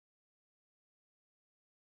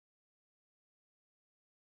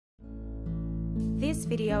This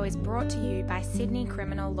video is brought to you by Sydney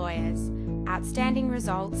Criminal Lawyers, outstanding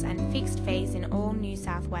results and fixed fees in all New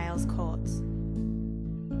South Wales courts.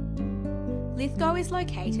 Lithgow is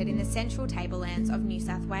located in the central tablelands of New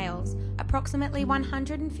South Wales, approximately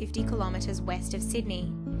 150 kilometres west of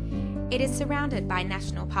Sydney. It is surrounded by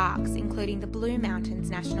national parks, including the Blue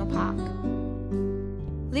Mountains National Park.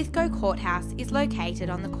 Lithgow Courthouse is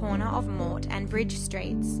located on the corner of Mort and Bridge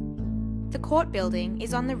Streets. The court building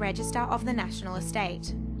is on the register of the National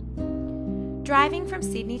Estate. Driving from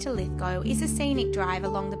Sydney to Lithgow is a scenic drive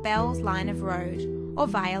along the Bells line of road or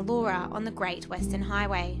via Laura on the Great Western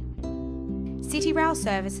Highway. City Rail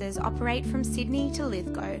services operate from Sydney to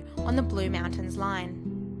Lithgow on the Blue Mountains line.